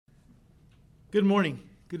Good morning.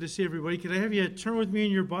 Good to see everybody. Could I have you turn with me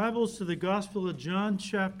in your Bibles to the Gospel of John,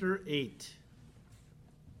 chapter 8.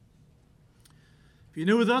 If you're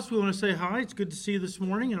new with us, we want to say hi. It's good to see you this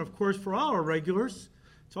morning. And, of course, for all our regulars,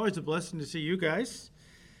 it's always a blessing to see you guys.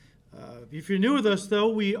 If you're new with us, though,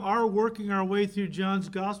 we are working our way through John's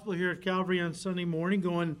Gospel here at Calvary on Sunday morning,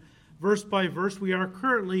 going verse by verse. We are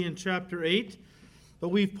currently in chapter 8, but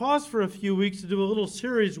we've paused for a few weeks to do a little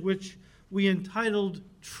series which we entitled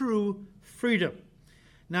True Freedom.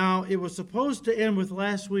 Now, it was supposed to end with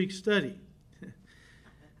last week's study,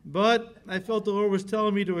 but I felt the Lord was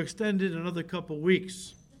telling me to extend it another couple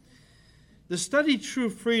weeks. The study True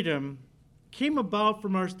Freedom came about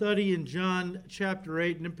from our study in John chapter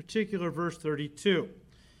 8, and in particular verse 32,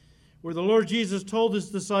 where the Lord Jesus told his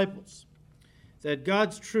disciples that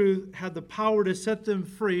God's truth had the power to set them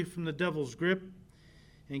free from the devil's grip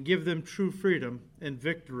and give them true freedom and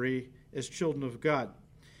victory as children of God.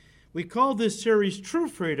 We call this series True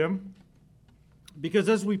Freedom because,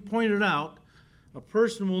 as we pointed out, a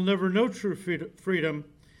person will never know true freedom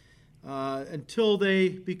until they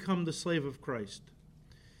become the slave of Christ.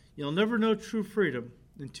 You'll never know true freedom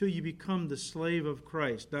until you become the slave of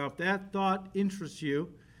Christ. Now, if that thought interests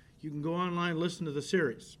you, you can go online and listen to the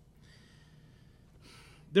series.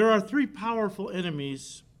 There are three powerful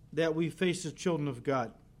enemies that we face as children of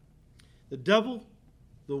God: the devil,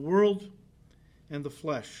 the world, and the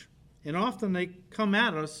flesh. And often they come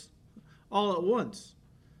at us all at once.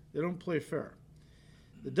 They don't play fair.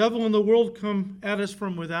 The devil and the world come at us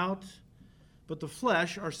from without, but the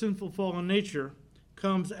flesh, our sinful fallen nature,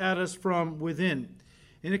 comes at us from within.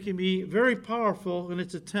 And it can be very powerful in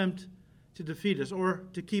its attempt to defeat us or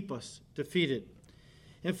to keep us defeated.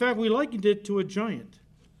 In fact, we likened it to a giant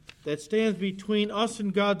that stands between us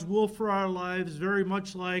and God's will for our lives, very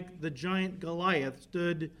much like the giant Goliath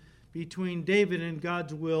stood between David and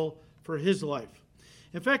God's will for his life.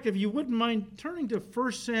 In fact, if you wouldn't mind turning to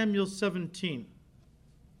 1 Samuel 17.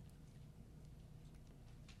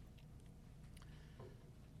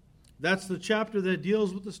 That's the chapter that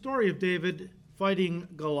deals with the story of David fighting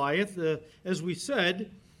Goliath. As we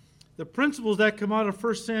said, the principles that come out of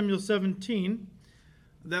 1 Samuel 17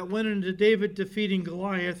 that went into David defeating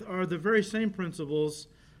Goliath are the very same principles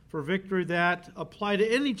for victory that apply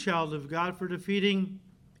to any child of God for defeating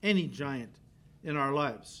any giant in our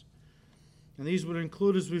lives. And these would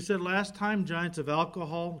include, as we said last time, giants of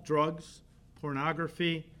alcohol, drugs,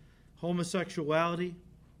 pornography, homosexuality,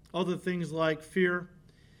 other things like fear,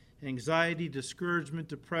 anxiety, discouragement,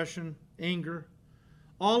 depression, anger,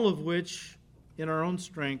 all of which, in our own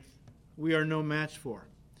strength, we are no match for.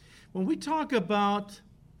 When we talk about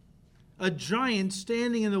a giant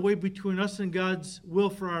standing in the way between us and God's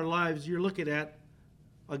will for our lives, you're looking at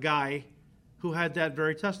a guy who had that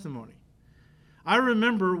very testimony. I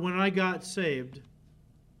remember when I got saved,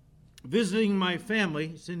 visiting my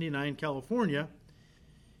family, Cindy and I, in California,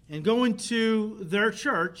 and going to their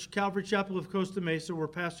church, Calvary Chapel of Costa Mesa, where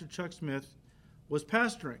Pastor Chuck Smith was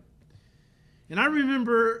pastoring. And I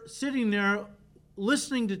remember sitting there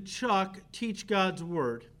listening to Chuck teach God's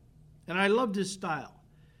Word, and I loved his style.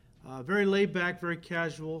 Very laid back, very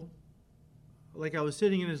casual, like I was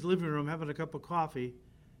sitting in his living room having a cup of coffee,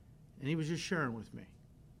 and he was just sharing with me.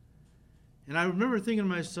 And I remember thinking to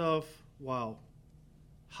myself, wow,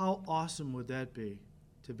 how awesome would that be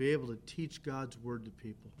to be able to teach God's Word to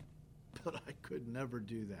people? But I could never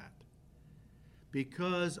do that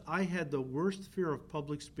because I had the worst fear of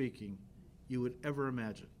public speaking you would ever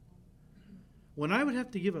imagine. When I would have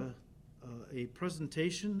to give a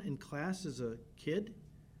presentation in class as a kid,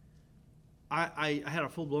 I had a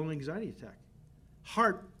full-blown anxiety attack.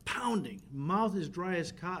 Heart pounding, mouth as dry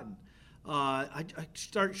as cotton. I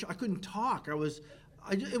couldn't talk. It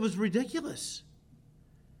was ridiculous.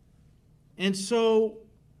 And so,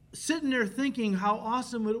 sitting there thinking how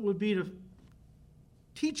awesome it would be to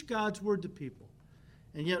teach God's Word to people,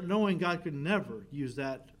 and yet knowing God could never use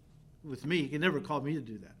that with me. He could never call me to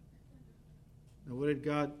do that. Now, what did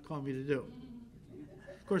God call me to do?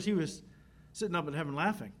 Of course, he was sitting up in heaven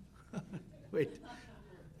laughing. Wait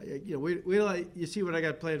till you see what I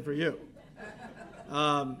got planned for you.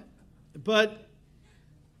 But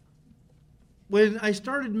when I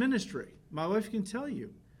started ministry, my wife can tell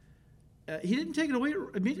you, he didn't take it away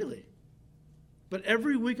immediately. But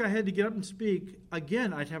every week I had to get up and speak,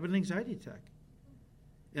 again, I'd have an anxiety attack.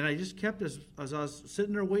 And I just kept, as I was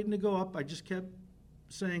sitting there waiting to go up, I just kept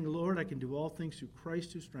saying, Lord, I can do all things through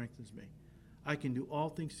Christ who strengthens me. I can do all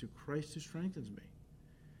things through Christ who strengthens me.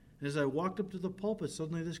 And as I walked up to the pulpit,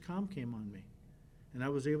 suddenly this calm came on me. And I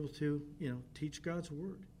was able to, teach God's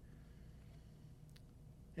Word.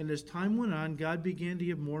 And as time went on, God began to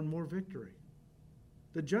give more and more victory.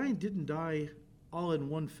 the giant didn't die all in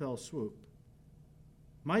one fell swoop.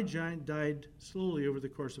 My giant died slowly over the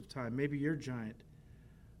course of time. Maybe your giant,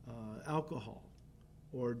 alcohol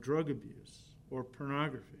or drug abuse or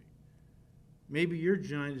pornography. Maybe your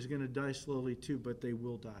giant is going to die slowly too, but they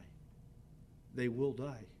will die. They will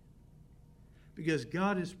die. Because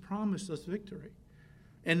God has promised us victory.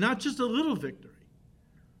 And not just a little victory.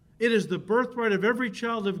 It is the birthright of every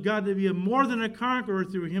child of God to be a more than a conqueror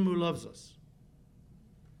through him who loves us.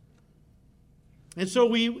 And so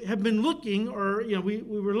we have been looking, we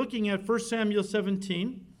were looking at 1 Samuel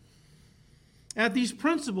 17, at these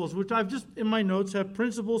principles, which I've just, in my notes, have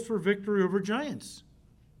principles for victory over giants.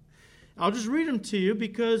 I'll just read them to you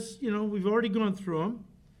because, we've already gone through them.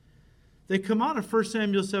 They come out of 1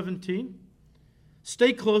 Samuel 17.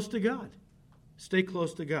 Stay close to God. Stay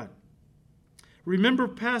close to God. Remember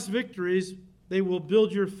past victories. They will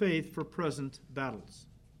build your faith for present battles.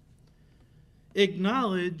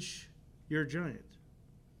 Acknowledge your giant.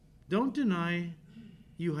 Don't deny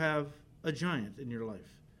you have a giant in your life.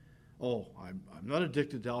 Oh, I'm not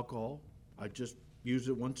addicted to alcohol. I just use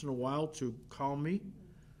it once in a while to calm me.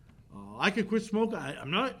 I could quit smoking. I'm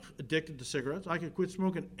not addicted to cigarettes. I could quit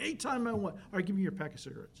smoking anytime I want. All right, give me your pack of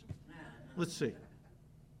cigarettes. Let's see.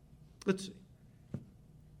 It's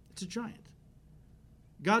a giant.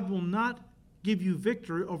 God will not give you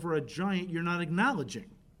victory over a giant you're not acknowledging.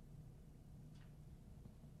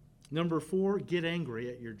 Number 4, get angry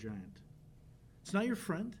at your giant. It's not your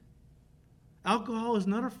friend. Alcohol is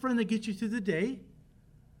not a friend that gets you through the day.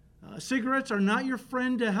 Cigarettes are not your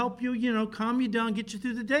friend to help you, calm you down, get you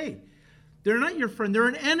through the day. They're not your friend. They're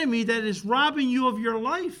an enemy that is robbing you of your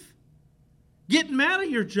life. Get mad at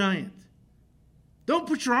your giant. Don't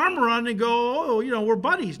put your arm around and go, we're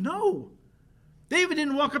buddies. No. David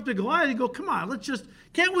didn't walk up to Goliath and go, come on,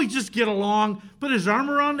 can't we just get along? Put his arm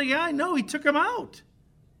around the guy? No, he took him out.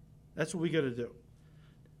 That's what we got to do.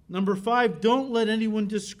 Number 5, don't let anyone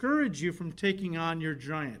discourage you from taking on your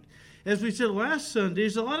giant. As we said last Sunday,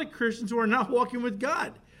 there's a lot of Christians who are not walking with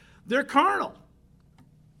God. They're carnal.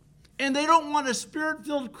 And they don't want a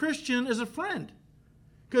spirit-filled Christian as a friend.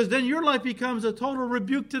 Because then your life becomes a total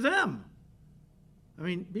rebuke to them. I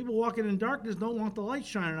mean, people walking in darkness don't want the light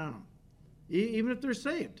shining on them, even if they're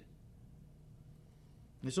saved.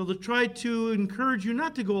 And so they try to encourage you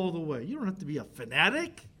not to go all the way. You don't have to be a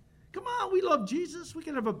fanatic. Come on, we love Jesus. We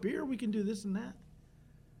can have a beer. We can do this and that.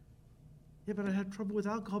 Yeah, but I had trouble with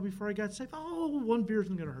alcohol before I got saved. Oh, one beer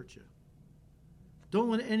isn't going to hurt you. Don't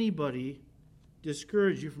let anybody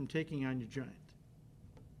discourage you from taking on your giant.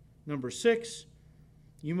 Number 6,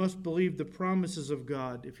 you must believe the promises of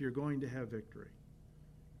God if you're going to have victory.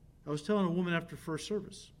 I was telling a woman after first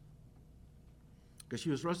service, because she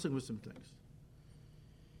was wrestling with some things.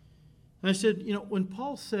 And I said, when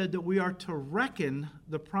Paul said that we are to reckon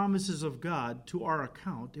the promises of God to our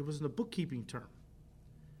account, it was in a bookkeeping term.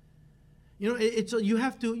 You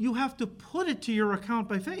have to put it to your account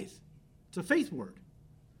by faith. It's a faith word.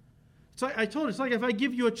 It's like I told her, it's like if I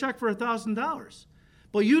give you a check for $1,000,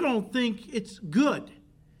 but you don't think it's good,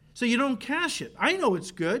 so you don't cash it. I know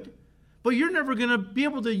it's good, but you're never going to be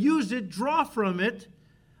able to use it, draw from it,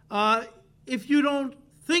 if you don't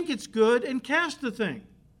think it's good and cash the thing.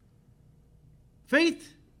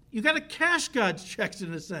 Faith, you got to cash God's checks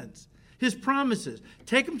in a sense. His promises.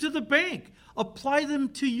 Take them to the bank. Apply them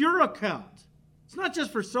to your account. It's not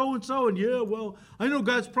just for so-and-so and I know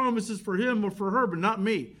God's promises for him or for her, but not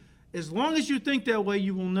me. As long as you think that way,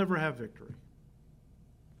 you will never have victory.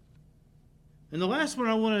 And the last one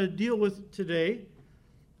I want to deal with today,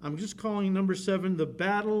 I'm just calling number 7, the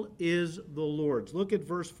battle is the Lord's. Look at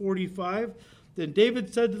verse 45. Then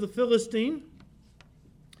David said to the Philistine,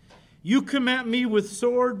 you come at me with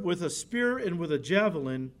sword, with a spear, and with a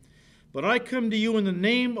javelin, but I come to you in the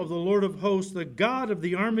name of the Lord of hosts, the God of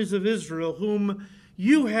the armies of Israel, whom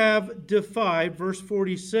you have defied. Verse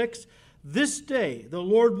 46, this day the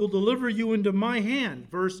Lord will deliver you into my hand.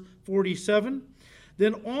 Verse 47,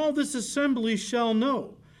 then all this assembly shall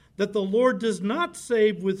know that the Lord does not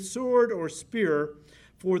save with sword or spear,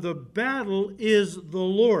 for the battle is the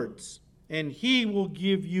Lord's, and he will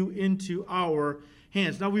give you into our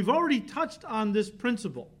hands. Now, we've already touched on this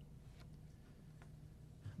principle,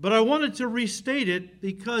 but I wanted to restate it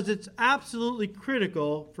because it's absolutely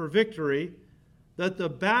critical for victory that the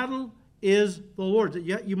battle is the Lord's.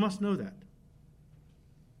 You must know that.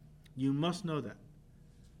 You must know that.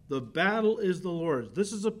 The battle is the Lord's.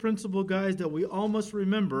 This is a principle, guys, that we all must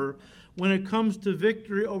remember when it comes to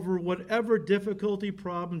victory over whatever difficulty,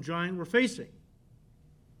 problem, giant we're facing.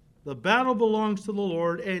 The battle belongs to the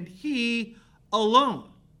Lord, and he alone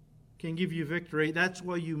can give you victory. That's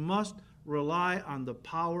why you must rely on the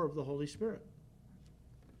power of the Holy Spirit.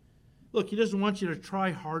 Look, he doesn't want you to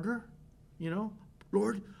try harder,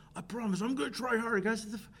 Lord, I promise I'm going to try harder. God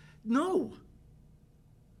says, no.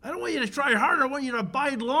 I don't want you to try harder. I want you to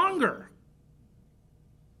abide longer.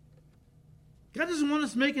 God doesn't want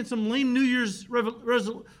us making some lame New Year's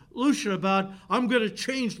resolution about, I'm going to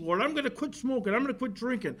change, Lord. I'm going to quit smoking. I'm going to quit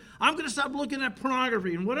drinking. I'm going to stop looking at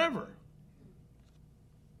pornography and whatever.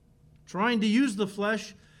 Trying to use the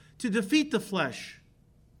flesh to defeat the flesh.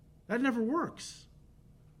 That never works.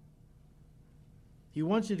 He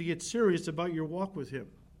wants you to get serious about your walk with him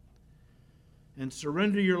and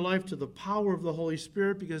surrender your life to the power of the Holy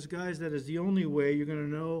Spirit, because, guys, that is the only way you're going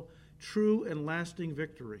to know true and lasting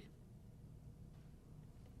victory.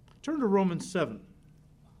 Turn to Romans 7.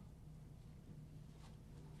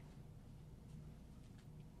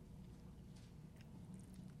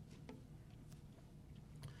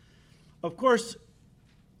 Of course,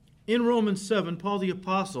 in Romans 7, Paul the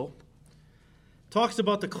Apostle talks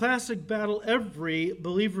about the classic battle every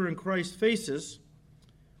believer in Christ faces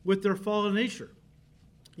with their fallen nature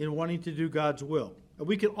in wanting to do God's will. And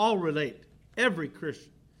we can all relate. Every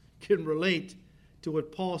Christian can relate to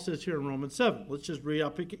what Paul says here in Romans 7. Let's just read.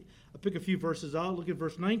 I'll pick a few verses out. Look at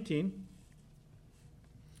verse 19.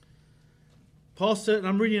 Paul said, and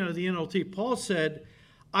I'm reading out of the NLT, Paul said,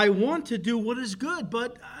 I want to do what is good,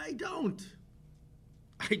 but I don't.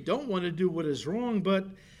 I don't want to do what is wrong, but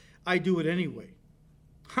I do it anyway.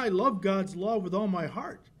 I love God's law with all my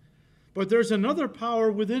heart, but there's another power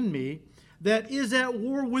within me that is at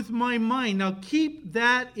war with my mind. Now keep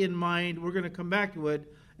that in mind. We're going to come back to it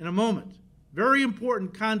in a moment. Very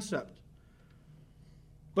important concept.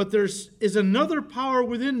 But there is another power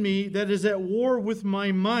within me that is at war with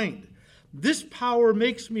my mind. This power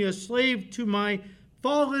makes me a slave to my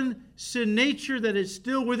fallen sin nature that is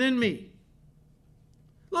still within me.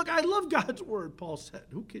 Look, I love God's word, Paul said.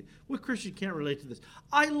 What Christian can't relate to this?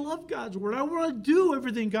 I love God's word. I want to do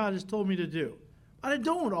everything God has told me to do. But I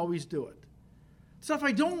don't always do it. Stuff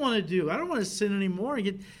I don't want to do. I don't want to sin anymore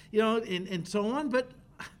and so on. But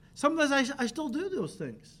sometimes I still do those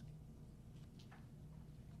things.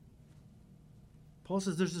 Paul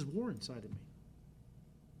says there's this war inside of me.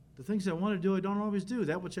 The things I want to do, I don't always do.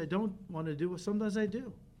 That which I don't want to do, sometimes I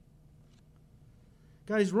do.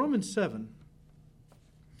 Guys, Romans 7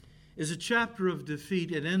 is a chapter of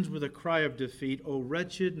defeat. It ends with a cry of defeat. O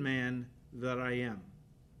wretched man that I am.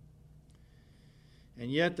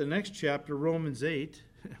 And yet the next chapter, Romans 8,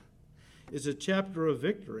 is a chapter of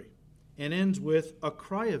victory and ends with a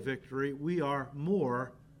cry of victory. We are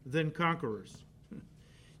more than conquerors.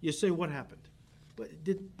 You say, what happened?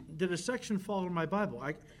 Did a section fall in my Bible?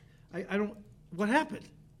 I don't, what happened?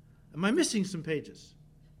 Am I missing some pages?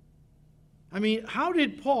 I mean, how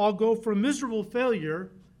did Paul go from miserable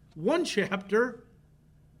failure, one chapter,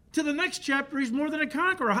 to the next chapter he's more than a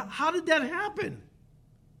conqueror? How did that happen?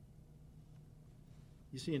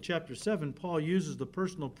 You see, in chapter 7, Paul uses the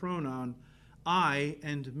personal pronoun I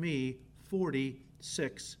and me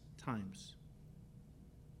 46 times.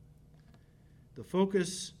 The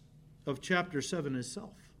focus of chapter 7 is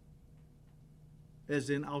self, as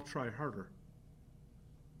in, I'll try harder.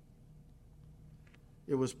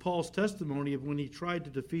 It was Paul's testimony of when he tried to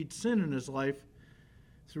defeat sin in his life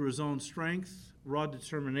through his own strength, raw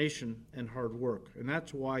determination, and hard work. And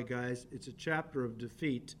that's why, guys, it's a chapter of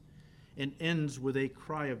defeat and ends with a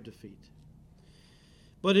cry of defeat.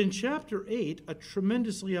 But in chapter 8, a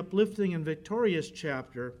tremendously uplifting and victorious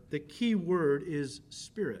chapter, the key word is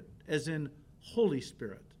Spirit, as in Holy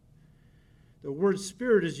Spirit. The word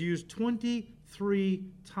Spirit is used 23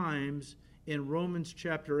 times in Romans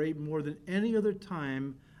chapter 8, more than any other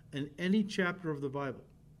time in any chapter of the Bible.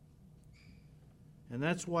 And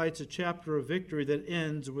that's why it's a chapter of victory that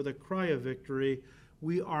ends with a cry of victory.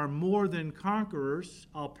 We are more than conquerors,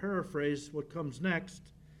 I'll paraphrase what comes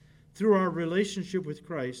next, through our relationship with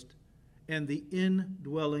Christ and the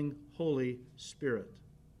indwelling Holy Spirit.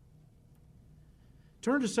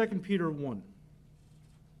 Turn to 2 Peter 1.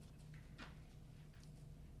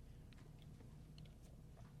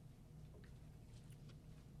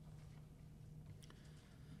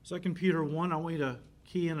 2 Peter 1, I want you to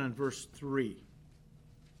key in on verse 3.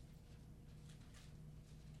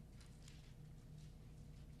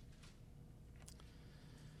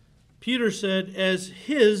 Peter said, as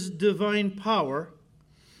his divine power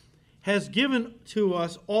has given to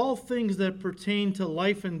us all things that pertain to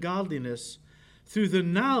life and godliness through the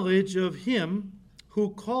knowledge of him who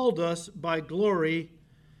called us by glory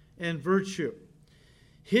and virtue.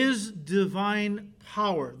 His divine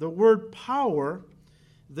power. The word power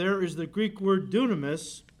there is the Greek word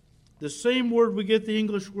dunamis, The same word we get the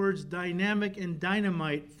English words dynamic and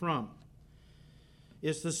dynamite from.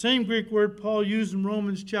 It's the same Greek word Paul used in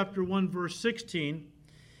Romans chapter 1, verse 16,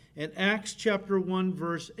 and Acts chapter 1,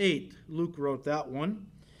 verse 8. Luke wrote that one.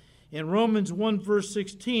 In Romans 1, verse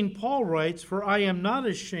 16, Paul writes, "For I am not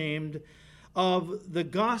ashamed of the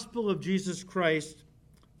gospel of Jesus Christ,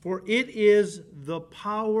 for it is the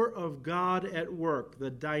power of God at work," the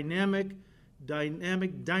dynamite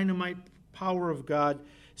power of God,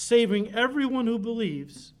 saving everyone who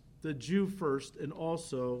believes, the Jew first and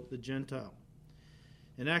also the Gentile.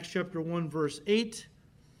 In Acts chapter 1, verse 8,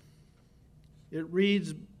 it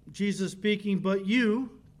reads, Jesus speaking, "But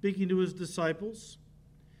you," speaking to his disciples,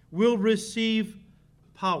 "will receive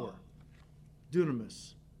power,"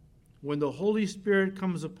 dunamis, "when the Holy Spirit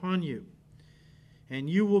comes upon you, and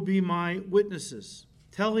you will be my witnesses,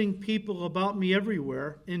 telling people about me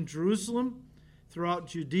everywhere, in Jerusalem, throughout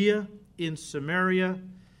Judea, in Samaria,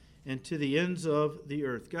 and to the ends of the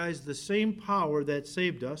earth." Guys, the same power that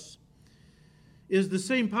saved us is the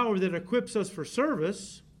same power that equips us for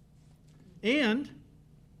service, and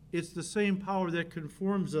it's the same power that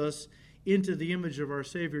conforms us into the image of our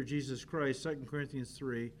Savior Jesus Christ, 2 Corinthians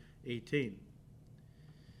 3:18.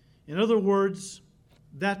 In other words,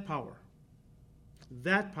 that power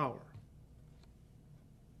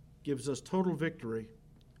gives us total victory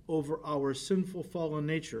over our sinful fallen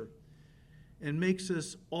nature and makes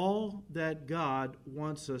us all that God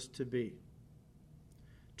wants us to be.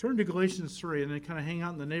 Turn to Galatians 3 and then kind of hang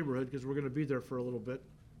out in the neighborhood because we're going to be there for a little bit.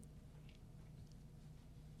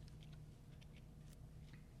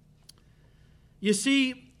 You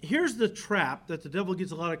see, here's the trap that the devil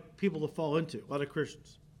gets a lot of people to fall into, a lot of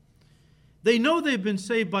Christians. They know they've been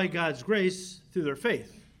saved by God's grace through their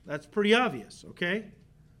faith. That's pretty obvious, okay?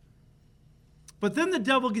 But then the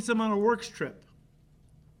devil gets them on a works trip.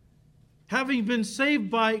 Having been saved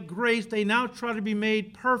by grace, they now try to be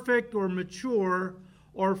made perfect or mature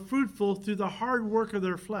or fruitful through the hard work of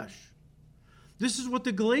their flesh. This is what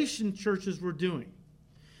the Galatian churches were doing.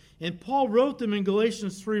 And Paul wrote them in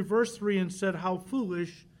Galatians 3, verse 3, and said, "How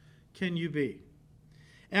foolish can you be?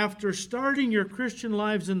 After starting your Christian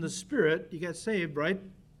lives in the Spirit," you got saved, right?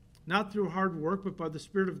 Not through hard work, but by the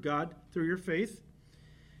Spirit of God, through your faith.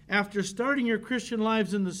 "After starting your Christian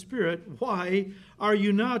lives in the Spirit, why are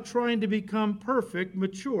you now trying to become perfect,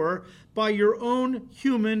 mature, by your own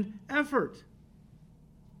human effort?"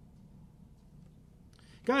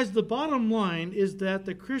 Guys, the bottom line is that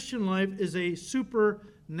the Christian life is a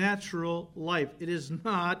supernatural life. It is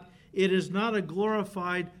not a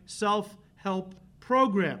glorified self-help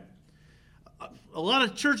program. A lot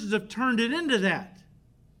of churches have turned it into that.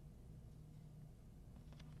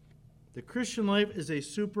 The Christian life is a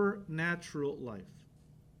supernatural life.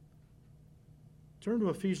 Turn to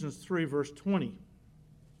Ephesians 3, verse 20.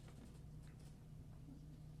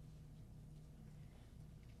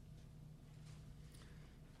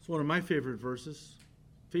 It's one of my favorite verses.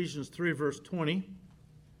 Ephesians 3, verse 20.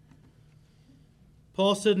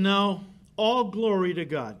 Paul said, "Now all glory to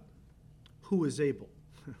God, who is able."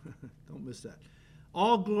 Don't miss that.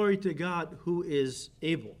 All glory to God who is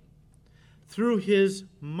able, through his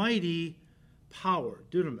mighty power,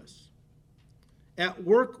 dunamis, at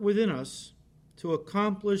work within us to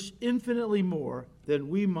accomplish infinitely more than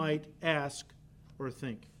we might ask or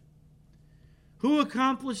think. Who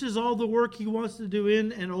accomplishes all the work he wants to do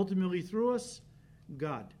in and ultimately through us?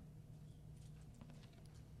 God.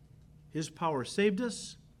 His power saved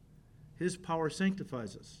us. His power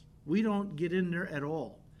sanctifies us. We don't get in there at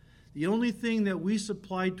all. The only thing that we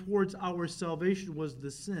supplied towards our salvation was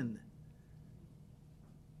the sin.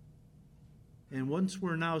 And once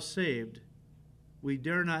we're now saved, we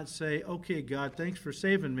dare not say, "Okay, God, thanks for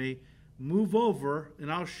saving me. Move over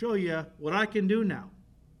and I'll show you what I can do now."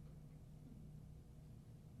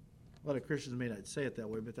 A lot of Christians may not say it that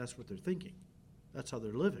way, but that's what they're thinking. That's how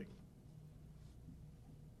they're living.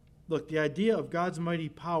 Look, the idea of God's mighty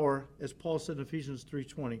power, as Paul said in Ephesians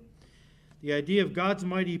 3:20, the idea of God's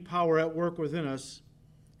mighty power at work within us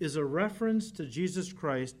is a reference to Jesus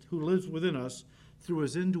Christ who lives within us through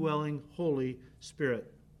his indwelling Holy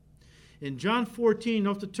Spirit. In John 14, you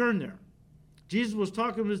don't have to turn there. Jesus was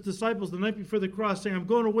talking to his disciples the night before the cross, saying, "I'm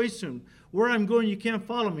going away soon. Where I'm going, you can't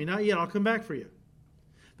follow me. Not yet. I'll come back for you.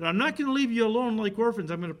 But I'm not going to leave you alone like orphans.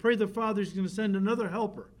 I'm going to pray the Father is going to send another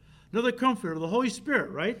helper, another comforter, the Holy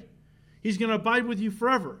Spirit," right? He's going to abide with you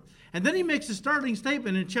forever. And then he makes a startling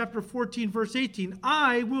statement in chapter 14, verse 18.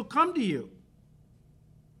 "I will come to you.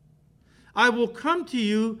 I will come to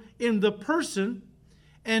you in the person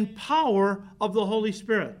and power of the Holy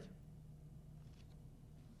Spirit."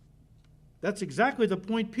 That's exactly the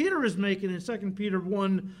point Peter is making in 2 Peter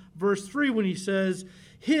 1, verse 3, when he says,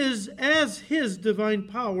 His divine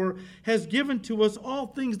power has given to us all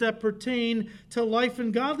things that pertain to life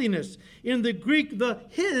and godliness. In the Greek, the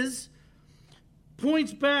His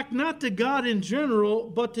points back not to God in general,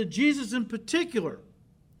 but to Jesus in particular.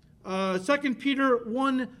 2 Peter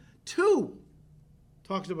 1, 2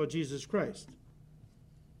 talks about Jesus Christ,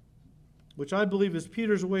 which I believe is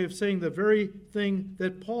Peter's way of saying the very thing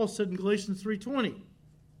that Paul said in Galatians 3:20.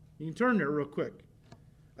 You can turn there real quick.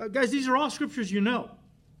 Guys, these are all scriptures you know,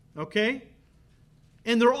 okay?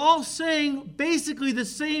 And they're all saying basically the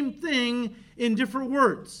same thing in different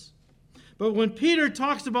words. But when Peter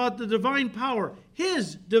talks about the divine power,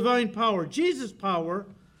 his divine power, Jesus' power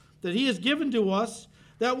that he has given to us,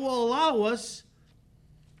 that will allow us,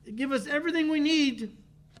 give us everything we need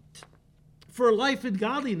for life and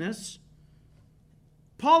godliness.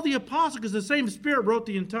 Paul the Apostle, because the same Spirit wrote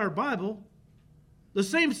the entire Bible, the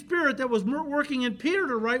same Spirit that was working in Peter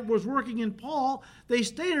to write was working in Paul. They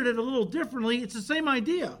stated it a little differently. It's the same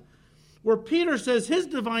idea. Where Peter says his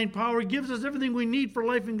divine power gives us everything we need for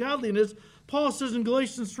life and godliness, Paul says in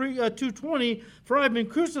Galatians 2:20, For I have been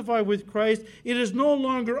crucified with Christ. It is no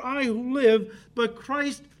longer I who live, but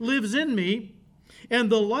Christ lives in me. And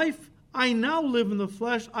the life I now live in the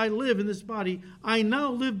flesh, I live in this body. I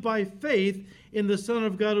now live by faith in the Son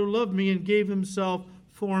of God who loved me and gave himself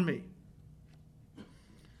for me.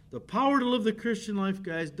 The power to live the Christian life,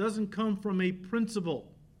 guys, doesn't come from a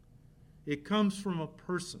principle. It comes from a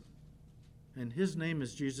person. And his name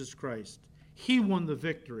is Jesus Christ. He won the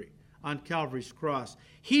victory on Calvary's cross.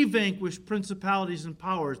 He vanquished principalities and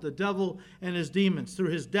powers, the devil and his demons, through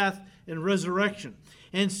his death and resurrection.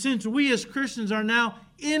 And since we as Christians are now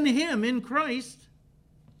in him, in Christ,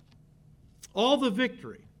 all the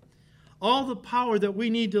victory, all the power that we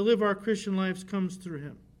need to live our Christian lives comes through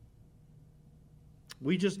him.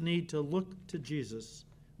 We just need to look to Jesus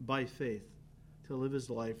by faith to live his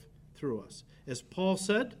life through us. As Paul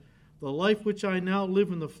said, the life which I now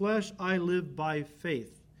live in the flesh, I live by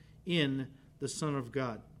faith in the Son of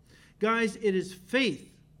God. Guys, it is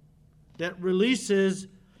faith that releases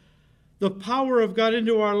the power of God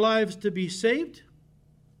into our lives to be saved,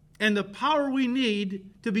 and the power we need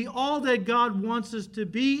to be all that God wants us to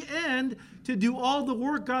be and to do all the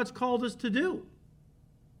work God's called us to do.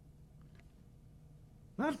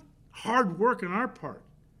 Not hard work on our part,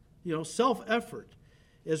 self-effort,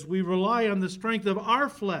 as we rely on the strength of our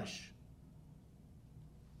flesh,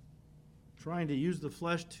 trying to use the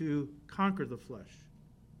flesh to conquer the flesh.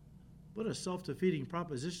 What a self-defeating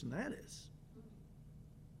proposition that is.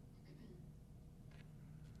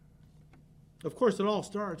 Of course, it all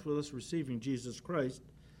starts with us receiving Jesus Christ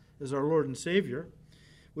as our Lord and Savior,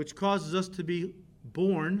 which causes us to be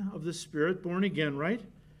born of the Spirit, born again, right?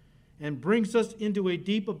 And brings us into a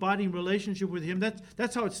deep, abiding relationship with him.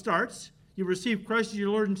 That's how it starts. You receive Christ as your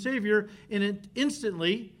Lord and Savior, and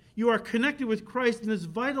instantly you are connected with Christ in this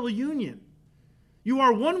vital union. You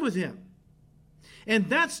are one with him. And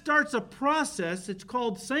that starts a process, it's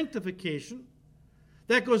called sanctification,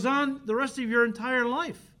 that goes on the rest of your entire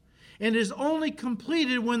life. And is only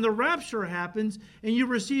completed when the rapture happens and you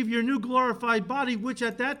receive your new glorified body, which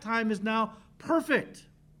at that time is now perfect.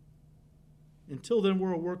 Until then,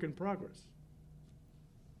 we're a work in progress.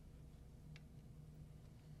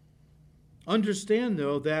 Understand,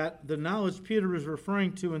 though, that the knowledge Peter is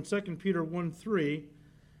referring to in 2 Peter 1:3,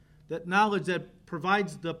 that knowledge that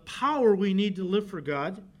provides the power we need to live for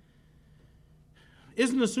God,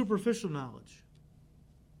 isn't a superficial knowledge,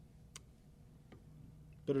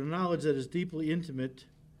 but a knowledge that is deeply intimate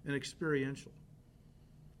and experiential.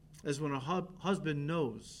 As when a husband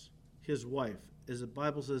knows his wife, as the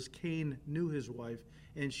Bible says, Cain knew his wife,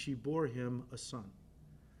 and she bore him a son.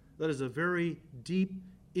 That is a very deep,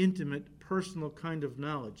 intimate, personal kind of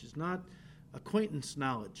knowledge. It's not acquaintance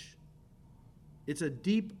knowledge. It's a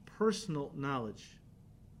deep, personal knowledge.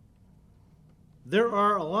 There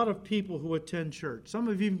are a lot of people who attend church, some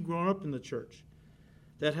have even grown up in the church,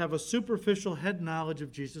 that have a superficial head knowledge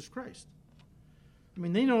of Jesus Christ. I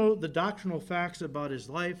mean, they know the doctrinal facts about his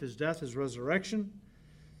life, his death, his resurrection,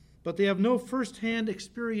 but they have no first-hand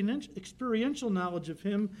experiential knowledge of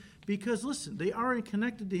him because, listen, they aren't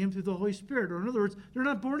connected to him through the Holy Spirit. Or in other words, they're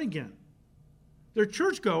not born again. They're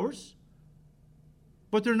churchgoers,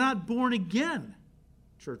 but they're not born again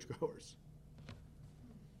churchgoers.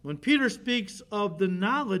 When Peter speaks of the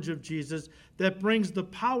knowledge of Jesus that brings the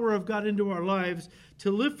power of God into our lives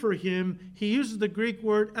to live for him, he uses the Greek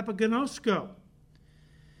word epigenosko.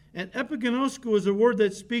 And epigenosko is a word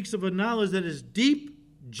that speaks of a knowledge that is deep,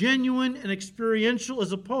 genuine, and experiential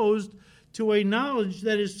as opposed to a knowledge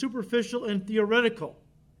that is superficial and theoretical.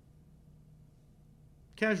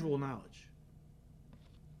 Casual knowledge.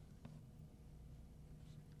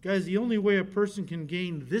 Guys, the only way a person can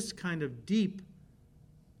gain this kind of deep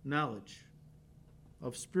knowledge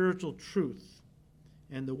of spiritual truth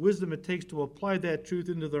and the wisdom it takes to apply that truth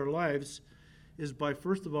into their lives is by,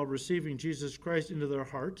 first of all, receiving Jesus Christ into their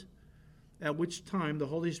heart, at which time the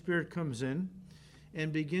Holy Spirit comes in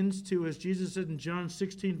and begins to, as Jesus said in John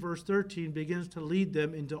 16, verse 13, begins to lead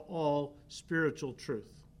them into all spiritual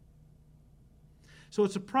truth. So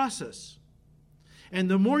it's a process. And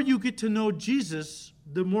the more you get to know Jesus,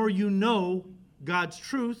 the more you know God's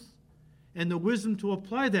truth and the wisdom to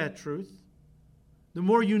apply that truth. The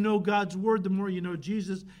more you know God's word, the more you know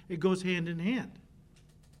Jesus. It goes hand in hand.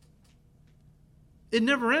 It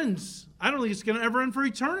never ends. I don't think it's going to ever end for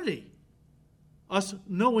eternity. Us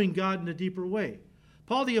knowing God in a deeper way.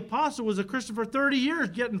 Paul the Apostle was a Christian for 30 years,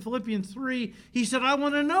 yet in Philippians 3, he said, I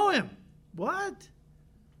want to know him. What?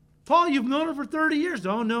 Paul, you've known him for 30 years.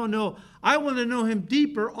 Oh, no. I want to know him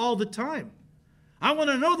deeper all the time. I want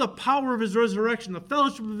to know the power of his resurrection, the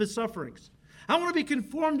fellowship of his sufferings. I want to be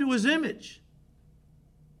conformed to his image.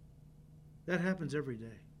 That happens every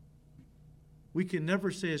day. We can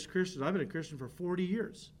never say as Christians, I've been a Christian for 40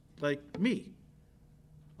 years, like me.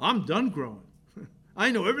 I'm done growing.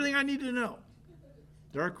 I know everything I need to know.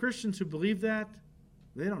 There are Christians who believe that.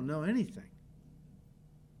 They don't know anything.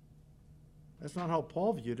 That's not how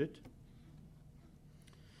Paul viewed it.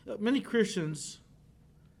 Many Christians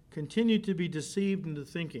continue to be deceived into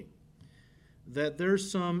thinking that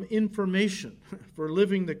there's some information for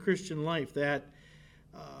living the Christian life that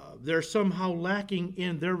they're somehow lacking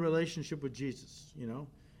in their relationship with Jesus.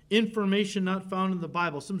 Information not found in the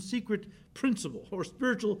Bible, some secret principle or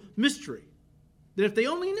spiritual mystery that if they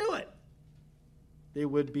only knew it, they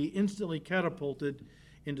would be instantly catapulted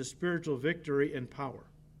into spiritual victory and power.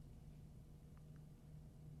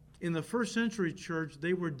 In the first century church,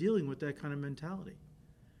 they were dealing with that kind of mentality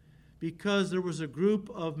because there was a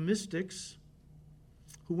group of mystics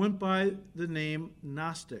who went by the name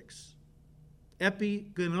Gnostics.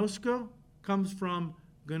 Epignosko comes from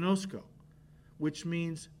gnosko, which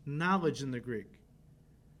means knowledge in the Greek.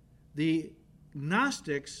 The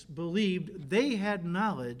Gnostics believed they had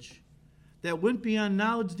knowledge that went beyond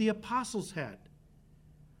knowledge the apostles had.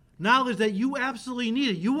 Knowledge that you absolutely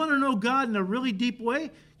needed. You want to know God in a really deep way?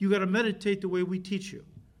 You got to meditate the way we teach you.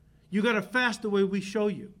 You got to fast the way we show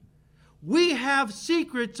you. We have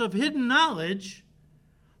secrets of hidden knowledge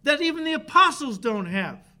that even the apostles don't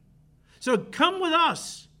have. So come with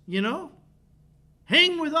us,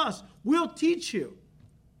 Hang with us. We'll teach you.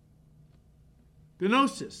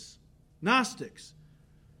 Gnosis, Gnostics.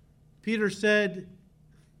 Peter said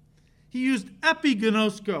he used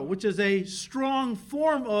epignosko, which is a strong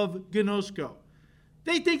form of gnosko.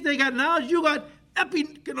 They think they got knowledge. You got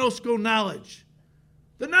epignosko knowledge.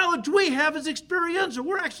 The knowledge we have is experiential.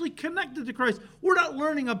 We're actually connected to Christ. We're not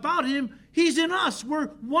learning about him. He's in us. We're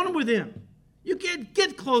one with him. You can't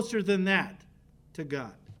get closer than that to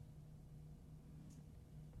God.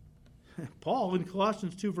 Paul in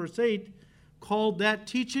Colossians 2 verse 8 called that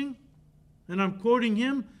teaching, and I'm quoting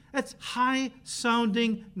him, that's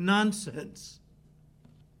high-sounding nonsense.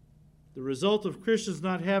 The result of Christians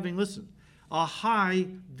not having, a high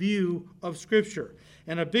view of Scripture.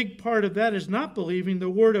 And a big part of that is not believing the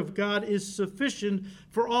Word of God is sufficient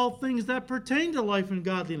for all things that pertain to life and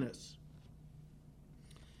godliness.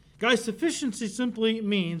 Guys, sufficiency simply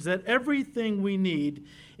means that everything we need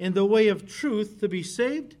in the way of truth to be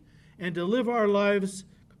saved and to live our lives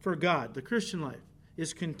for God, the Christian life,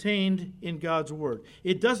 is contained in God's Word.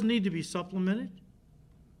 It doesn't need to be supplemented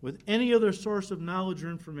with any other source of knowledge or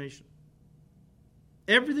information.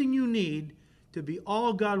 Everything you need to be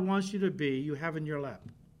all God wants you to be, you have in your lap.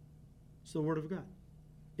 It's the Word of God.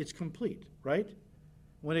 It's complete, right?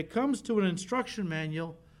 When it comes to an instruction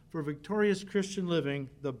manual for victorious Christian living,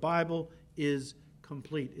 the Bible is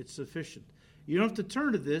complete. It's sufficient. You don't have to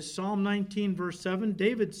turn to this. Psalm 19, verse 7,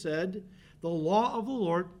 David said, the law of the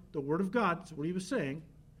Lord, the Word of God, that's what he was saying,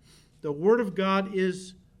 the Word of God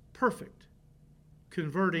is perfect,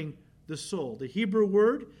 converting the soul. The Hebrew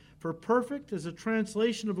word for perfect is a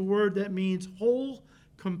translation of a word that means whole,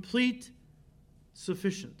 complete,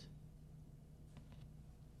 sufficient.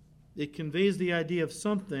 It conveys the idea of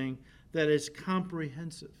something that is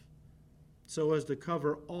comprehensive, so as to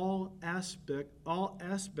cover all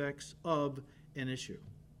aspects of an issue.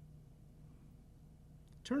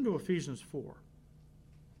 Turn to Ephesians 4.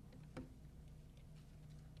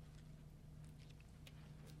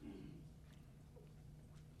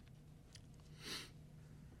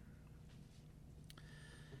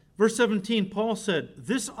 Verse 17, Paul said,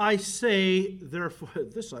 this I say, therefore,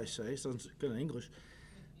 this I say, sounds kind of English.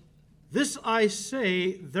 This I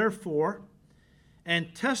say, therefore,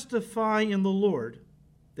 and testify in the Lord,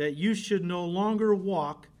 that you should no longer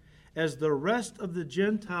walk as the rest of the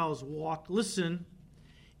Gentiles walk, listen,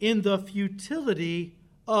 in the futility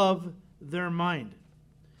of their mind.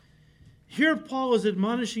 Here Paul is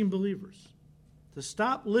admonishing believers to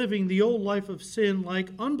stop living the old life of sin like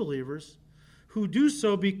unbelievers who do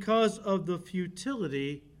so because of the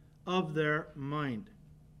futility of their mind,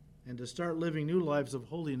 and to start living new lives of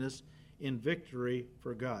holiness in victory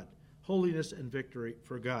for God. Holiness and victory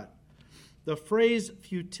for God. The phrase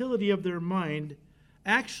futility of their mind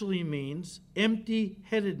actually means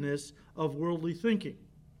empty-headedness of worldly thinking.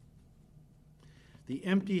 The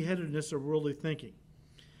empty-headedness of worldly thinking.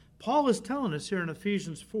 Paul is telling us here in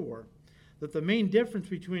Ephesians 4 that the main difference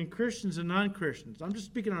between Christians and non-Christians, I'm just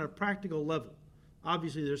speaking on a practical level.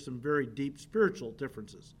 Obviously, there's some very deep spiritual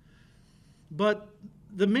differences. But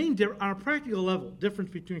the main, on a practical level,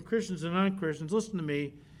 difference between Christians and non-Christians, listen to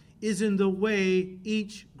me, is in the way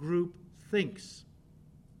each group thinks.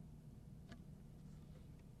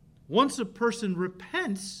 Once a person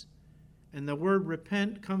repents, and the word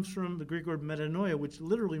repent comes from the Greek word metanoia, which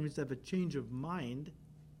literally means to have a change of mind,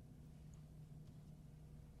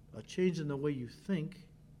 a change in the way you think.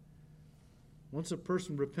 Once a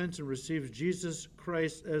person repents and receives Jesus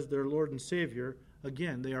Christ as their Lord and Savior,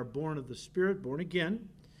 again, they are born of the Spirit, born again,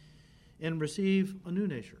 and receive a new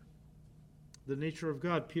nature. The nature of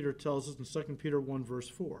God, Peter tells us in 2 Peter 1, verse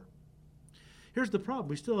 4. Here's the problem.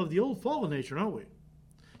 We still have the old fallen nature, don't we?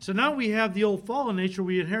 So now we have the old fallen nature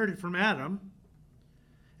we inherited from Adam,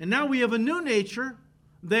 and now we have a new nature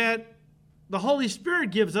that the Holy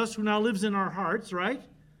Spirit gives us, who now lives in our hearts, right?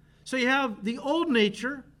 So you have the old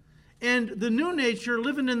nature and the new nature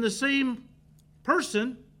living in the same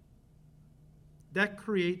person. That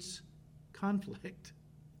creates conflict,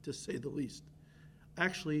 to say the least.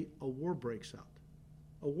 Actually, a war breaks out.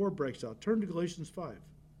 A war breaks out. Turn to Galatians 5.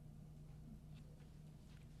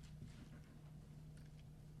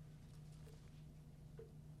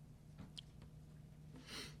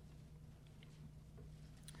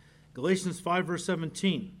 Galatians 5, verse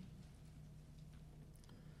 17.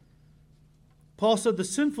 Paul said the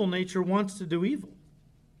sinful nature wants to do evil,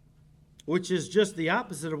 which is just the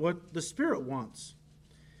opposite of what the Spirit wants.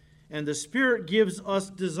 And the Spirit gives us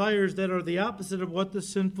desires that are the opposite of what the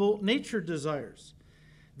sinful nature desires.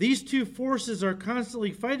 These two forces are constantly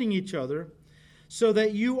fighting each other so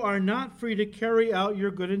that you are not free to carry out your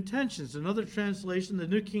good intentions. Another translation, the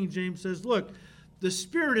New King James says, look, the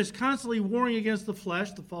Spirit is constantly warring against the flesh,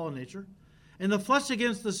 the fallen nature, and the flesh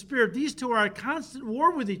against the Spirit. These two are at constant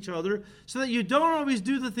war with each other so that you don't always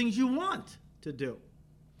do the things you want to do.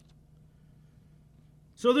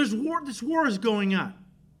 So there's war. This war is going on.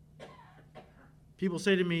 People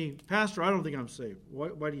say to me, Pastor, I don't think I'm saved.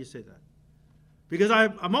 Why do you say that? Because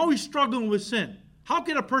I'm always struggling with sin. How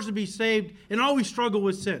can a person be saved and always struggle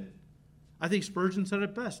with sin? I think Spurgeon said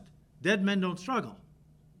it best. Dead men don't struggle.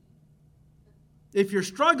 If you're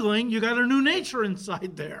struggling, you got a new nature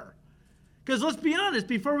inside there. Because let's be honest,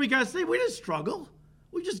 before we got saved, we didn't struggle.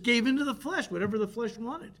 We just gave into the flesh, whatever the flesh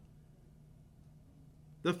wanted.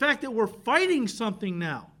 The fact that we're fighting something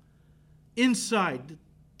now inside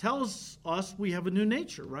tells us we have a new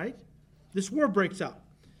nature, right? This war breaks out.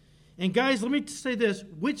 And guys, let me say this.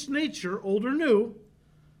 Which nature, old or new,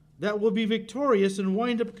 that will be victorious and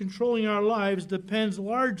wind up controlling our lives depends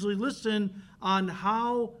largely, listen, on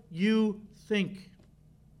how you think.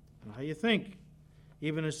 On how you think.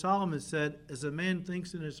 Even as Solomon said, as a man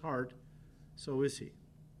thinks in his heart, so is he.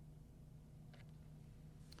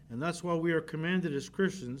 And that's why we are commanded as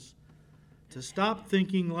Christians to stop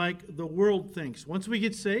thinking like the world thinks. Once we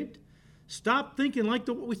get saved, stop thinking like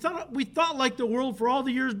we thought like the world for all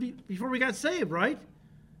the years before we got saved, right?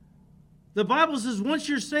 The Bible says once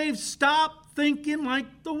you're saved, stop thinking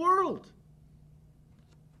like the world.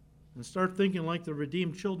 And start thinking like the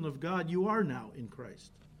redeemed children of God you are now in Christ.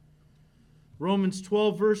 Romans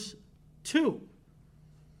 12, verse 2.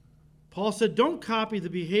 Paul said, don't copy the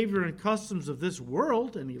behavior and customs of this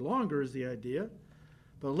world any longer, is the idea,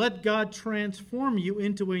 but let God transform you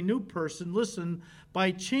into a new person, listen,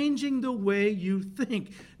 by changing the way you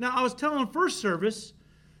think. Now, I was telling first service,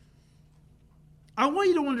 I want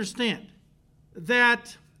you to understand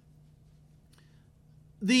that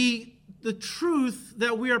the truth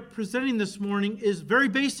that we are presenting this morning is very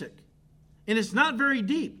basic, and it's not very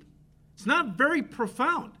deep. It's not very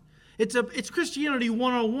profound. It's Christianity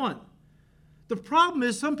 101. The problem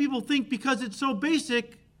is some people think because it's so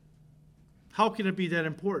basic, how can it be that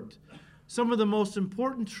important? some of the most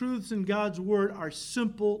important truths in God's Word are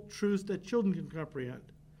simple truths that children can comprehend.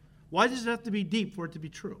 Why does it have to be deep for it to be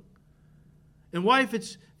true? And why, if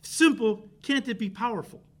it's simple, can't it be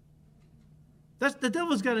powerful? That's the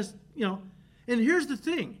devil's got us, And here's the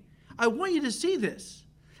thing. I want you to see this.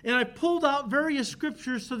 And I pulled out various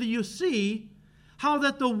scriptures so that you see how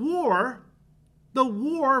that the war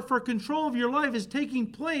for control of your life is taking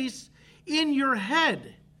place in your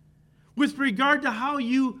head with regard to how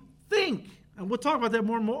you think. And we'll talk about that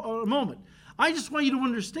more in a moment. I just want you to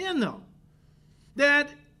understand, though, that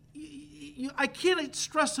I can't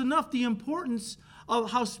stress enough the importance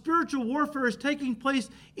of how spiritual warfare is taking place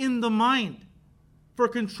in the mind for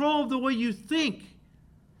control of the way you think.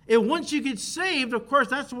 And once you get saved, of course,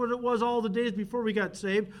 that's what it was all the days before we got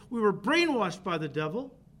saved. We were brainwashed by the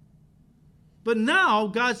devil. But now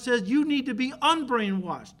God says you need to be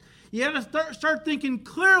unbrainwashed. You have to start thinking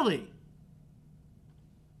clearly.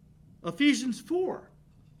 Ephesians 4,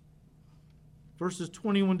 verses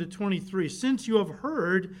 21 to 23. Since you have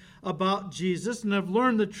heard about Jesus and have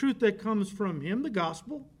learned the truth that comes from him, the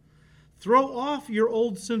gospel, throw off your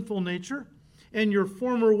old sinful nature and your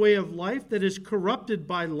former way of life that is corrupted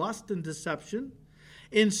by lust and deception.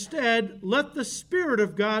 Instead, let the Spirit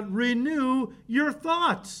of God renew your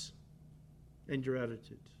thoughts and your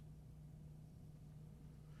attitudes.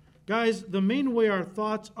 Guys, the main way our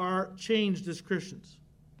thoughts are changed as Christians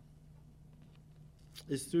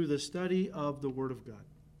is through the study of the Word of God.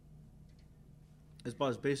 It's about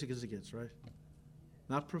as basic as it gets, right?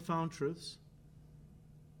 Not profound truths.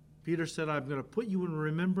 Peter said, I'm going to put you in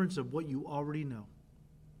remembrance of what you already know.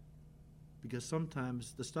 Because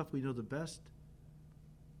sometimes the stuff we know the best,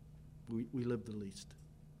 we live the least.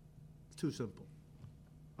 It's too simple.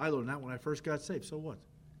 I learned that when I first got saved. So what?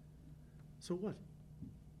 So what?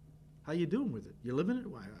 How you doing with it? You living it?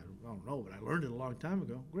 Well, I don't know, but I learned it a long time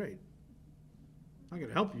ago. Great. I'm going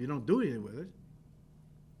to help you. You don't do anything with it.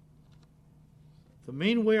 The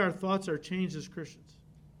main way our thoughts are changed as Christians.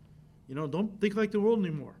 Don't think like the world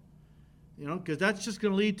anymore. Because that's just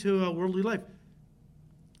going to lead to a worldly life.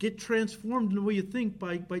 Get transformed in the way you think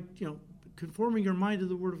by conforming your mind to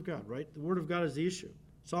the Word of God, right? The Word of God is the issue.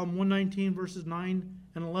 Psalm 119, verses 9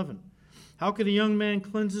 and 11. How can a young man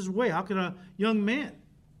cleanse his way? How can a young man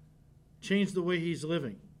change the way he's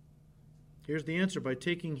living? Here's the answer: by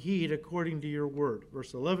taking heed according to your word.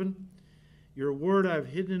 Verse 11, your word I've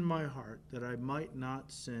hidden in my heart that I might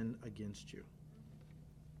not sin against you.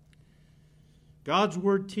 God's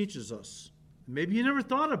word teaches us. Maybe you never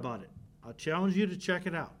thought about it. I'll challenge you to check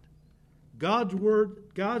it out. God's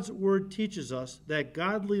word teaches us that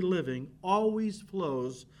godly living always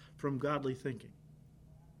flows from godly thinking.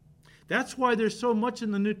 That's why there's so much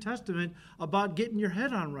in the New Testament about getting your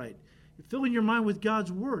head on right, filling your mind with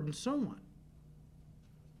God's word, and so on.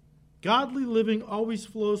 Godly living always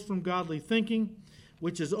flows from godly thinking,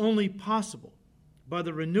 which is only possible by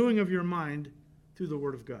the renewing of your mind through the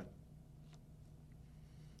Word of God.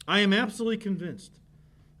 I am absolutely convinced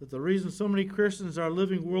that the reason so many Christians are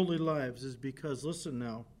living worldly lives is because, listen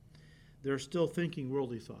now, they're still thinking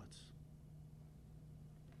worldly thoughts.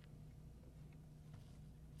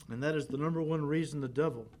 And that is the number one reason the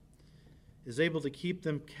devil is able to keep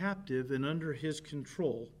them captive and under his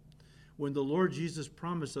control, when the Lord Jesus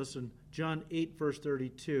promised us in John 8, verse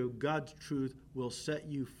 32, God's truth will set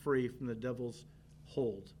you free from the devil's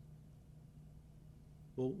hold.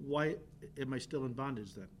 Well, why am I still in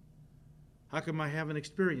bondage then? How come I haven't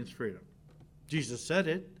experienced freedom? Jesus said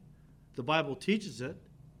it. The Bible teaches it.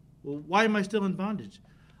 Well, why am I still in bondage?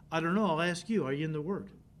 I don't know. I'll ask you. Are you in the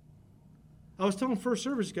Word? I was telling First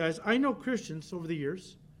Service guys, I know Christians over the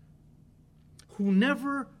years who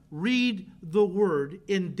never read the Word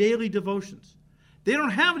in daily devotions. They don't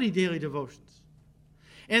have any daily devotions.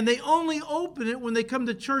 And they only open it when they come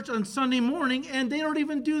to church on Sunday morning, and they don't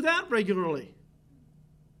even do that regularly.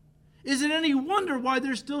 Is it any wonder why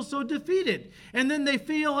they're still so defeated? And then they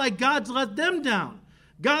feel like God's let them down.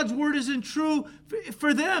 God's Word isn't true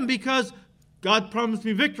for them because God promised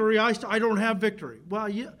me victory. I don't have victory.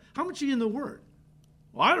 Well, how much are you in the Word?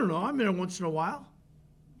 Well, I don't know. I'm in it once in a while.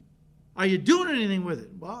 Are you doing anything with it?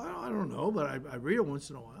 Well, I don't know, but I read it once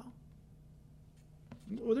in a while.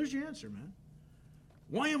 Well, there's your answer, man.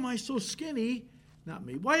 Why am I so skinny? Not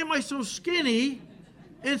me. Why am I so skinny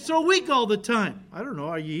and so weak all the time? I don't know.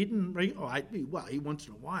 Are you eating? I eat once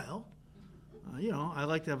in a while. I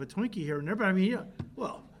like to have a Twinkie here and there, but I mean,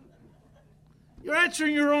 well, you're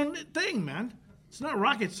answering your own thing, man. It's not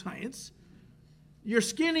rocket science. You're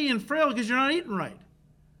skinny and frail because you're not eating right.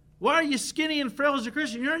 Why are you skinny and frail as a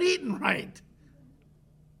Christian? You're not eating right.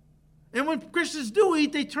 And when Christians do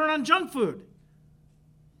eat, they turn on junk food.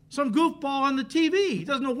 Some goofball on the TV. He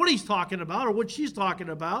doesn't know what he's talking about or what she's talking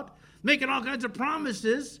about, making all kinds of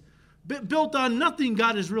promises built on nothing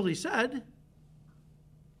God has really said.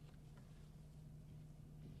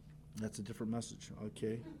 That's a different message.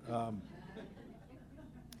 Okay.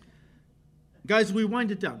 Guys, we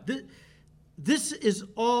wind it down. This is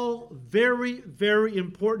all very, very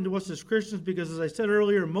important to us as Christians because, as I said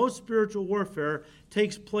earlier, most spiritual warfare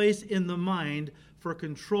takes place in the mind for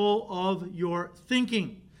control of your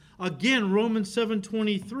thinking. Again, Romans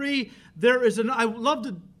 7:23, there is I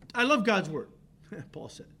love God's word, Paul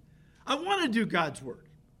said. I want to do God's word.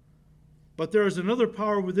 But there is another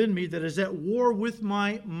power within me that is at war with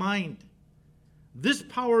my mind. This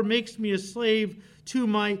power makes me a slave to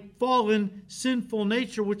my fallen, sinful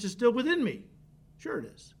nature, which is still within me. Sure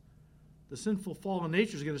it is. The sinful, fallen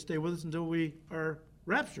nature is going to stay with us until we are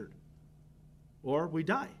raptured or we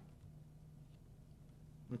die.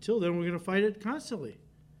 Until then, we're going to fight it constantly.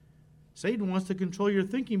 Satan wants to control your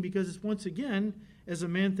thinking because it's, once again, as a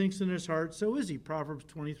man thinks in his heart, so is he. Proverbs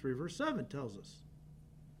 23, verse 7 tells us.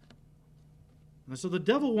 And so the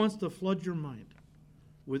devil wants to flood your mind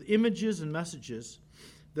with images and messages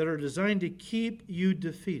that are designed to keep you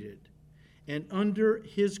defeated and under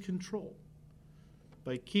his control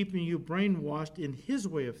by keeping you brainwashed in his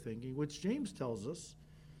way of thinking, which James tells us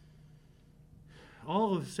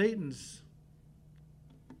all of Satan's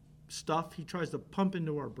stuff he tries to pump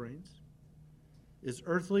into our brains is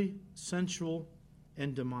earthly, sensual,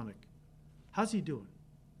 and demonic. How's he doing?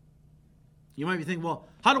 You might be thinking, well,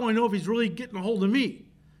 how do I know if he's really getting a hold of me?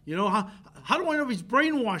 You know, how do I know if he's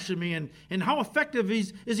brainwashing me and how effective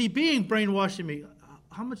is he being brainwashing me?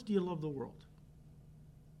 How much do you love the world?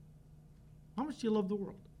 How much do you love the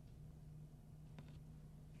world?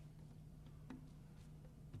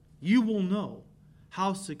 You will know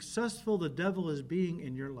how successful the devil is being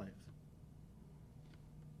in your life.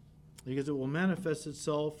 Because it will manifest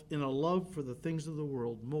itself in a love for the things of the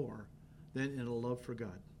world more than in a love for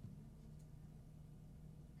God.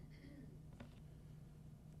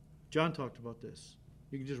 John talked about this.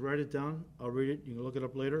 You can just write it down. I'll read it. You can look it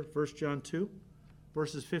up later. 1 John 2,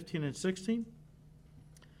 verses 15 and 16.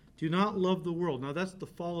 Do not love the world. Now, that's the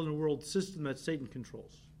fallen world system that Satan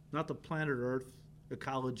controls. Not the planet Earth,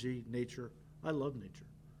 ecology, nature. I love nature.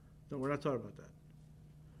 No, we're not talking about that.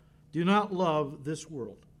 Do not love this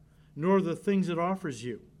world, nor the things it offers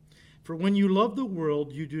you. For when you love the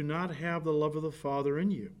world, you do not have the love of the Father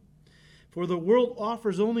in you. For the world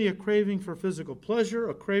offers only a craving for physical pleasure,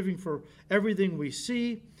 a craving for everything we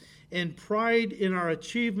see, and pride in our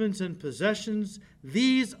achievements and possessions.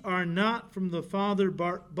 These are not from the Father,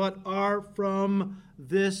 but are from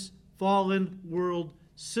this fallen world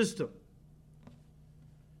system.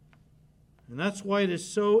 And that's why it is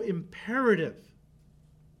so imperative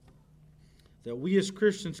that we as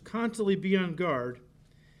Christians constantly be on guard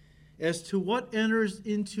as to what enters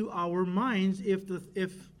into our minds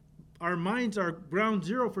if our minds are ground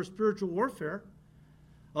zero for spiritual warfare,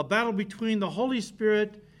 a battle between the Holy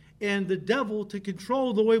Spirit and the devil to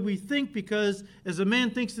control the way we think, because as a man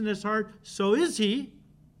thinks in his heart, so is he.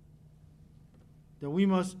 Then we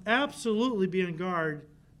must absolutely be on guard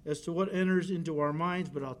as to what enters into our minds.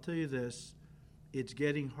 But I'll tell you this, it's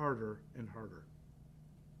getting harder and harder.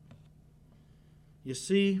 You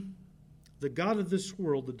see, the god of this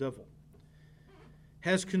world, the devil,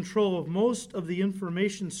 has control of most of the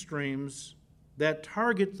information streams that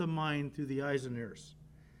target the mind through the eyes and ears,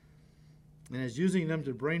 and is using them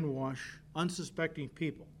to brainwash unsuspecting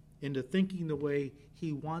people into thinking the way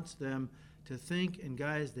he wants them to think. And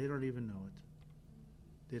guys, they don't even know it.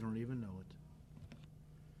 They don't even know it.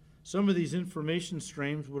 Some of these information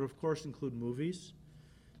streams would, of course, include movies,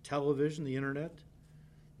 television, the internet,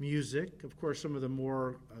 music, of course, some of the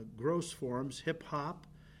more gross forms, hip-hop,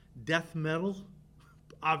 death metal,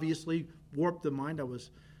 obviously warped the mind. I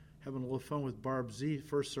was having a little fun with Barb Z,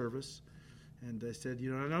 first service, and I said,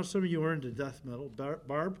 I know some of you are into death metal.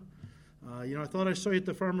 Barb, I thought I saw you at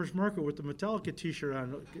the farmer's market with the Metallica t-shirt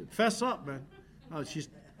on. Fess up, man. Oh,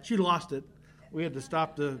 she lost it. We had to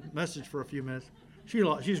stop the message for a few minutes.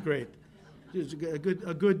 She's great. She's a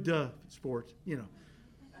good sport,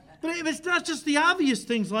 But it's not just the obvious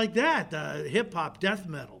things like that, hip-hop, death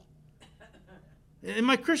metal. In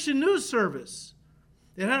my Christian news service,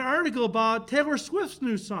 it had an article about Taylor Swift's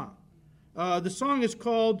new song. The song is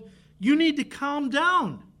called You Need to Calm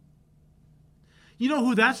Down. You know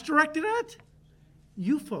who that's directed at?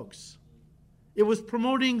 You folks. It was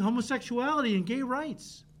promoting homosexuality and gay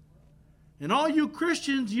rights. And all you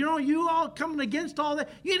Christians, you all coming against all that,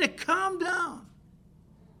 you need to calm down.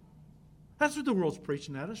 That's what the world's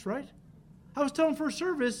preaching at us, right? I was telling first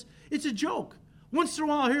service, it's a joke. Once in a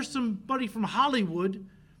while, here's somebody from Hollywood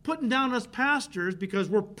putting down us pastors because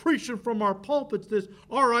we're preaching from our pulpits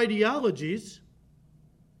our ideologies.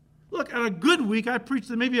 Look, on a good week, I preach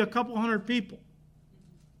to maybe a couple hundred people.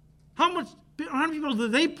 How many people do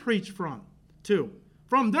they preach to?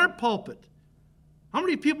 From their pulpit. How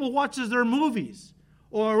many people watches their movies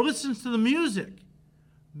or listens to the music?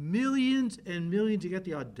 Millions and millions. You get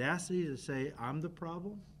the audacity to say, I'm the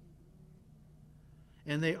problem?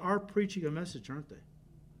 And they are preaching a message, aren't they?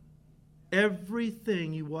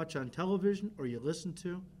 Everything you watch on television or you listen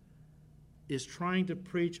to is trying to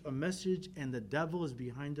preach a message, and the devil is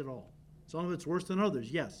behind it all. Some of it's worse than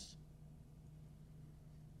others, yes.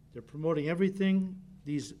 They're promoting everything,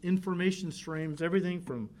 these information streams, everything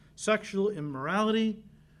from sexual immorality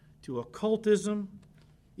to occultism,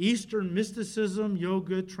 Eastern mysticism,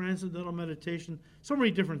 yoga, transcendental meditation, so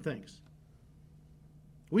many different things.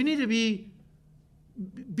 We need to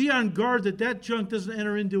be on guard that junk doesn't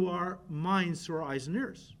enter into our minds through our eyes and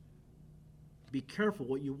ears. Be careful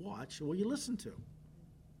what you watch and what you listen to.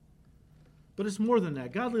 But it's more than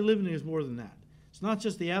that. Godly living is more than that. It's not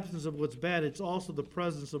just the absence of what's bad, it's also the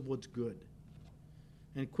presence of what's good.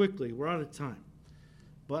 And quickly, we're out of time.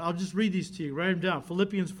 But I'll just read these to you. Write them down.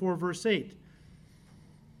 Philippians 4, verse 8.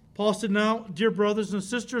 Paul said, now, dear brothers and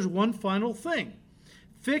sisters, one final thing.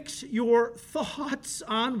 Fix your thoughts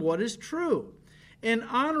on what is true and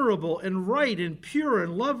honorable and right and pure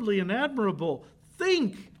and lovely and admirable.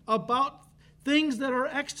 Think about things that are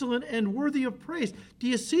excellent and worthy of praise. Do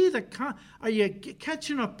you see are you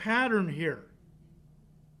catching a pattern here?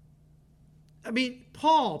 I mean,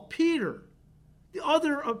 Paul, Peter, the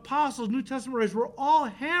other apostles, New Testament writers, were all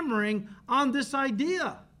hammering on this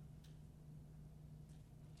idea.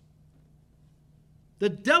 The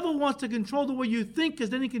devil wants to control the way you think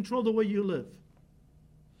because then he controls the way you live.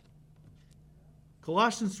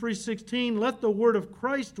 Colossians 3:16, let the word of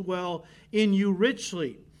Christ dwell in you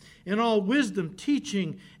richly, in all wisdom,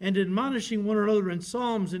 teaching and admonishing one another in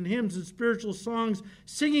psalms and hymns and spiritual songs,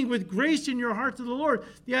 singing with grace in your heart to the Lord.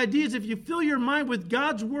 The idea is if you fill your mind with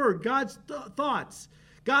God's word, God's thoughts,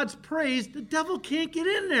 God's praise, the devil can't get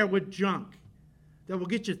in there with junk that will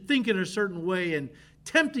get you thinking a certain way and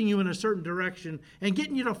tempting you in a certain direction and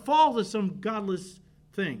getting you to fall to some godless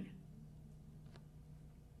thing.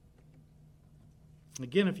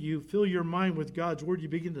 Again, if you fill your mind with God's word, you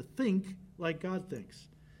begin to think like God thinks,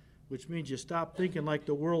 which means you stop thinking like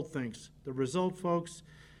the world thinks. The result, folks,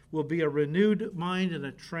 will be a renewed mind and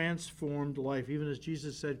a transformed life. Even as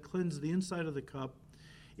Jesus said, cleanse the inside of the cup,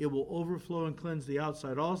 it will overflow and cleanse the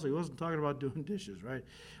outside also. He wasn't talking about doing dishes, right?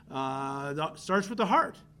 That starts with the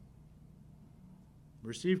heart.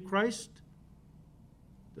 Receive Christ.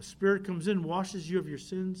 The Spirit comes in, washes you of your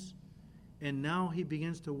sins, and now he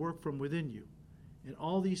begins to work from within you. And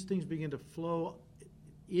all these things begin to flow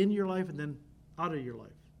in your life and then out of your life.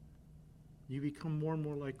 You become more and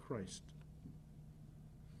more like Christ.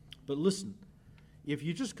 But listen, if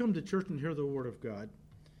you just come to church and hear the Word of God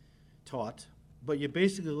taught, but you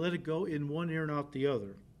basically let it go in one ear and out the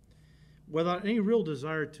other, without any real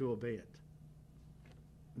desire to obey it,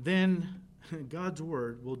 then God's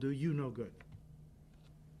Word will do you no good.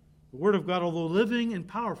 The Word of God, although living and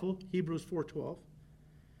powerful, Hebrews 4:12,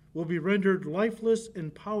 will be rendered lifeless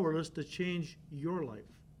and powerless to change your life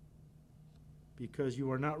because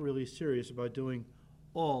you are not really serious about doing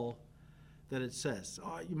all that it says.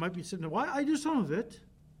 You might be sitting there, well, I do some of it.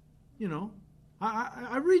 You know,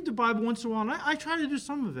 I read the Bible once in a while, and I try to do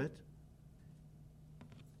some of it.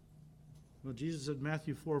 Well, Jesus said,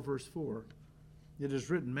 Matthew 4, verse 4, it is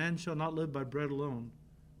written, man shall not live by bread alone,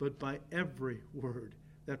 but by every word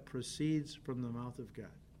that proceeds from the mouth of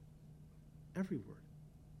God. Every word.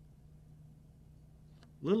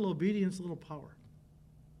 Little obedience, little power.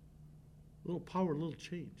 Little power, little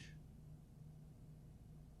change.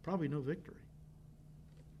 Probably no victory.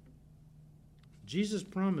 Jesus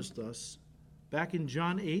promised us back in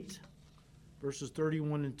John 8, verses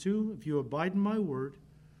 31 and 2, if you abide in my word,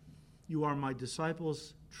 you are my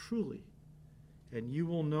disciples truly, and you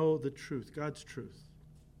will know the truth, God's truth,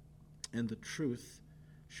 and the truth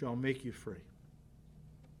shall make you free.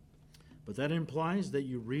 But that implies that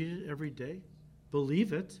you read it every day,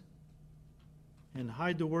 believe it, and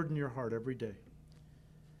hide the word in your heart every day.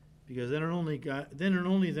 Because then and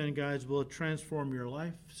only then, guys, will it transform your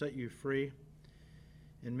life, set you free,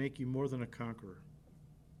 and make you more than a conqueror.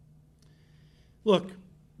 Look,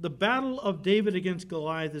 the battle of David against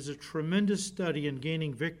Goliath is a tremendous study in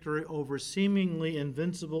gaining victory over seemingly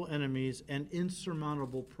invincible enemies and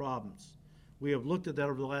insurmountable problems. We have looked at that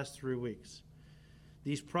over the last 3 weeks.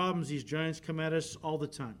 These problems, these giants come at us all the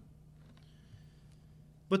time.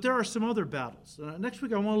 But there are some other battles. Next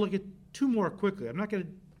week I want to look at two more quickly. I'm not going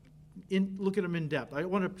to look at them in depth. I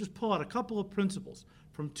want to just pull out a couple of principles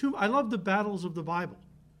from two. I love the battles of the Bible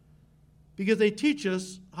because they teach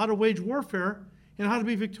us how to wage warfare and how to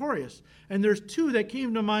be victorious. And there's two that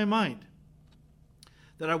came to my mind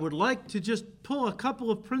that I would like to just pull a couple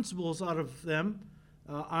of principles out of them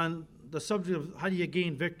on the subject of how do you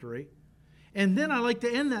gain victory. And then I like to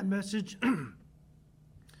end that message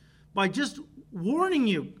by just warning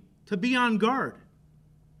you to be on guard.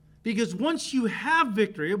 Because once you have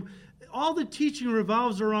victory, all the teaching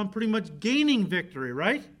revolves around pretty much gaining victory,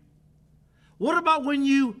 right? What about when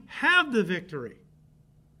you have the victory?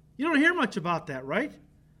 You don't hear much about that, right?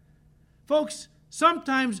 Folks,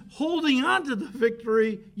 sometimes holding on to the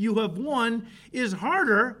victory you have won is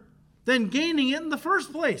harder than gaining it in the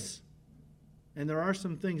first place. And there are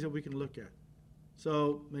some things that we can look at.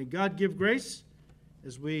 So may God give grace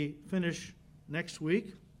as we finish next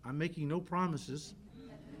week. I'm making no promises.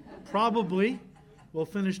 Probably we'll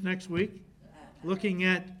finish next week looking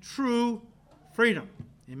at true freedom.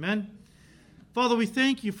 Amen. Father, we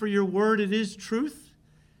thank you for your word. It is truth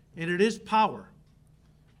and it is power.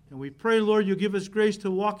 And we pray, Lord, you'll give us grace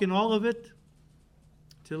to walk in all of it,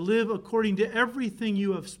 to live according to everything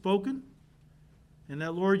you have spoken. And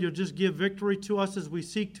that, Lord, you'll just give victory to us as we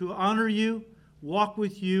seek to honor you, walk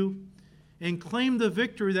with you, and claim the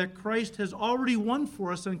victory that Christ has already won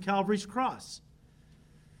for us on Calvary's cross.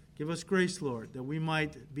 Give us grace, Lord, that we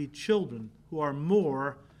might be children who are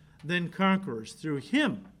more than conquerors through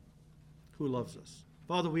him who loves us.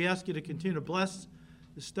 Father, we ask you to continue to bless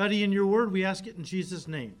the study in your word. We ask it in Jesus'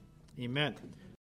 name. Amen.